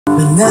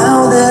But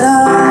now that I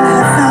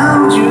have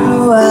found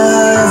you, I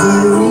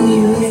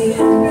believe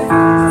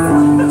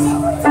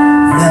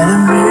that a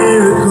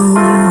miracle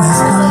has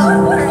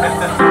come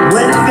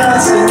when God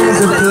sends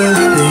a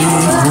perfect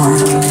one.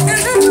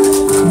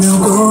 Now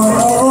go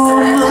all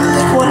my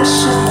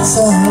questions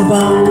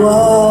about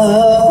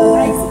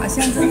why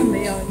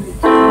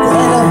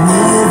that I've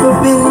never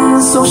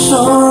been so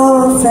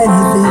sure of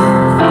anything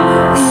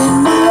in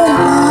my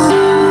life.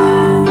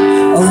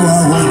 Oh, I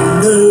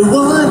wonder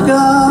what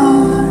God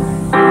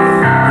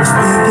was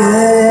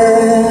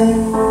thinking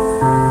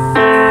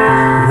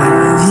when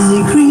He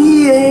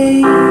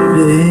created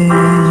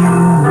you.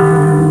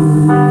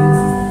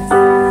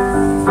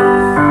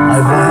 I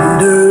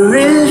wonder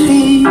if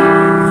He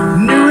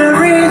knew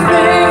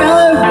everything I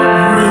would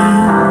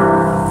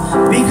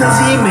need, because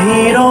He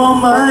made all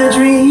my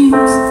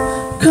dreams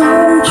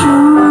come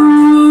true.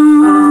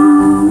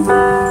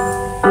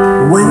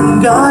 When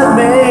God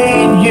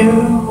made you,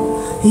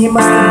 He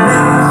must have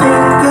been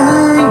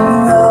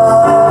thinking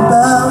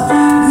about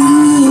me.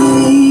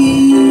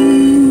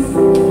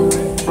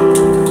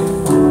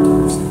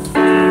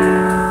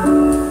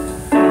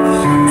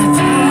 I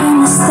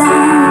promise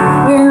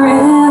that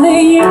wherever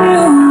you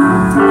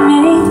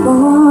may go,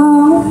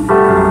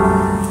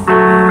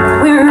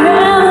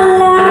 wherever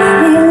life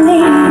may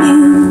lead you,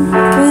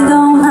 with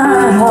all my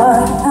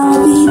heart I'll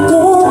be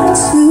there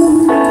too.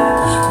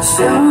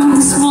 From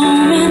this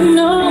moment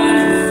on,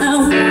 I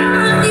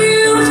want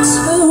you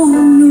to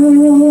know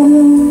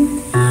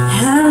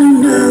how to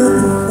know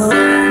the love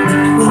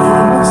between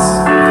us.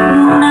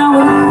 And I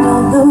will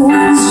know the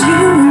ones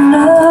you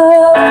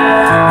love.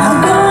 I've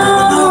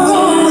got all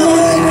my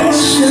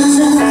questions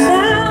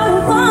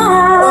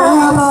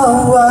about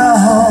why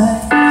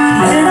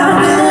and I've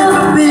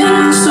never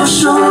been so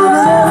sure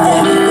of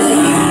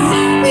anything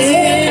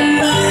in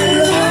my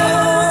life.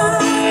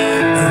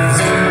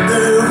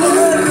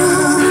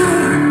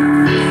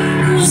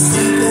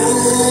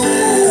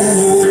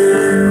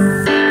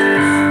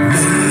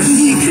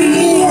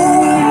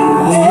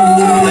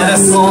 Let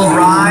us all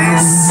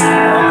rise.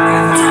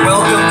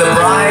 Welcome the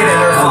bride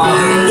and her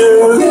father.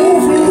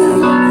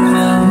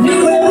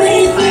 Knew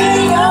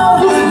everything I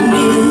would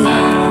need,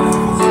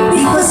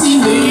 because He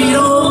made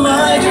all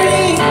my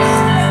dreams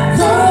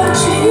come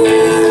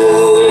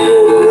true.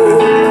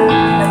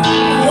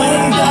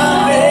 When God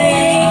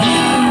made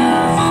you,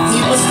 He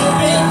must have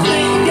been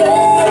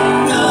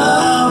thinking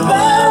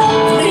about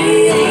me.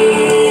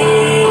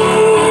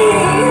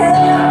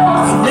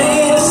 He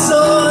made the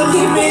sun,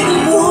 He made the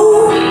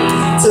moon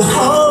to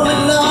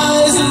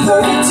harmonize in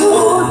perfect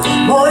tune.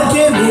 One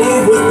can't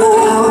move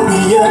without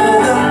the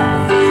other.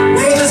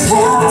 They just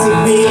have to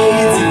be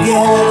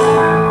together.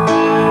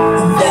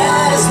 And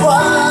that is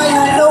why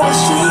I know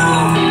it's true.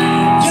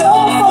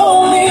 You're for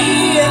me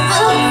and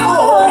I'm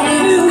for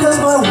you, 'cause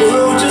my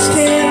world just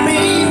can't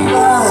be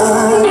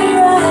right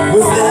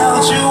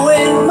without you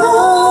in my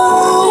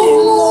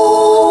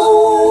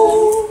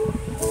life.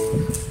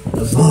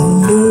 I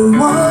wonder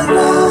what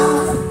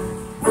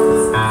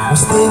I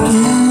was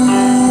thinking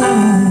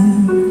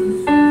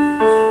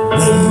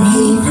when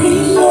He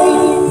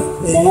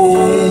created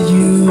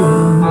you.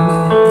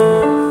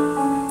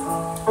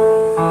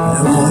 I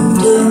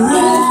wonder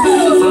if He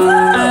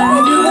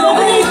knew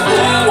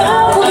everything I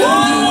would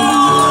need,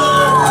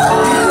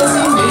 because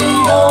He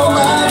made all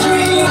my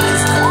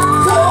dreams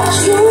come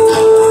true.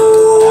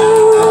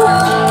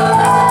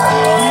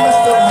 He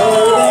must have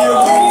heard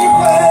every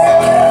word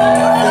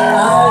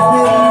I've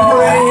been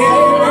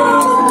praying.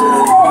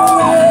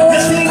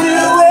 Yes, He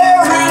knew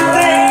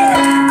everything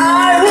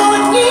I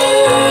would need.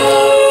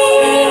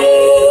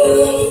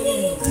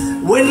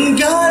 When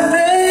God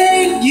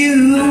made you,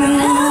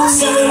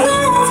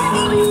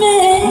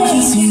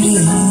 yes, He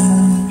did.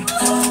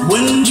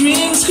 When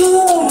dreams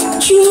come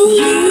true,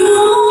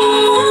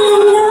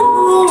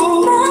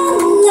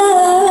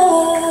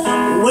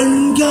 when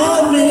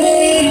God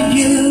made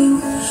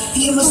you,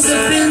 He must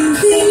have been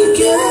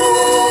thinking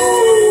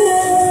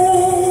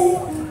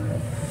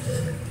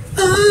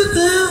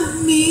about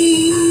me.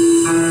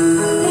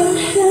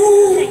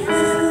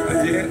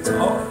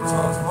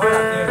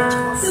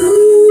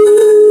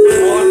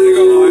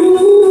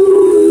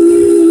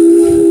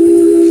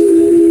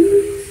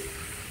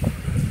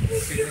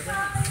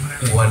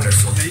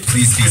 Wonderful.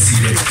 Please be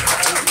seated.